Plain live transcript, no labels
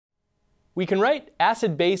We can write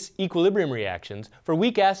acid-base equilibrium reactions for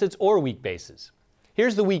weak acids or weak bases.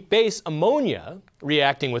 Here's the weak base ammonia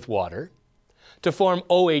reacting with water to form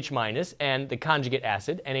OH- and the conjugate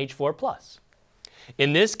acid NH4+.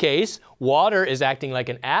 In this case, water is acting like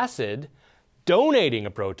an acid, donating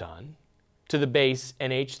a proton to the base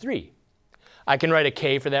NH3. I can write a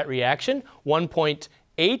K for that reaction,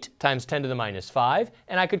 1.8 times 10 to the minus 5,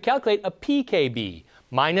 and I could calculate a pKb,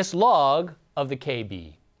 minus log of the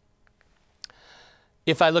Kb.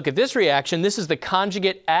 If I look at this reaction, this is the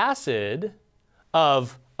conjugate acid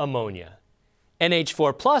of ammonia.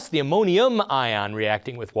 NH4+, the ammonium ion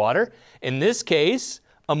reacting with water. In this case,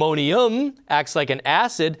 ammonium acts like an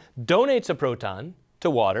acid, donates a proton to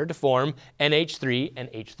water to form NH3 and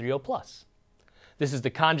H3O+. This is the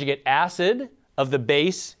conjugate acid of the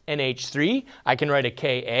base NH3. I can write a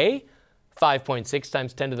Ka, 5.6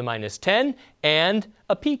 times 10 to the minus 10, and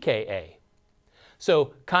a pKa.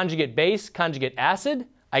 So conjugate base, conjugate acid,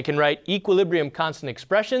 I can write equilibrium constant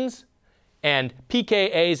expressions and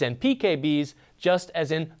pKa's and pKb's just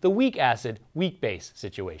as in the weak acid, weak base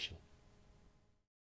situation.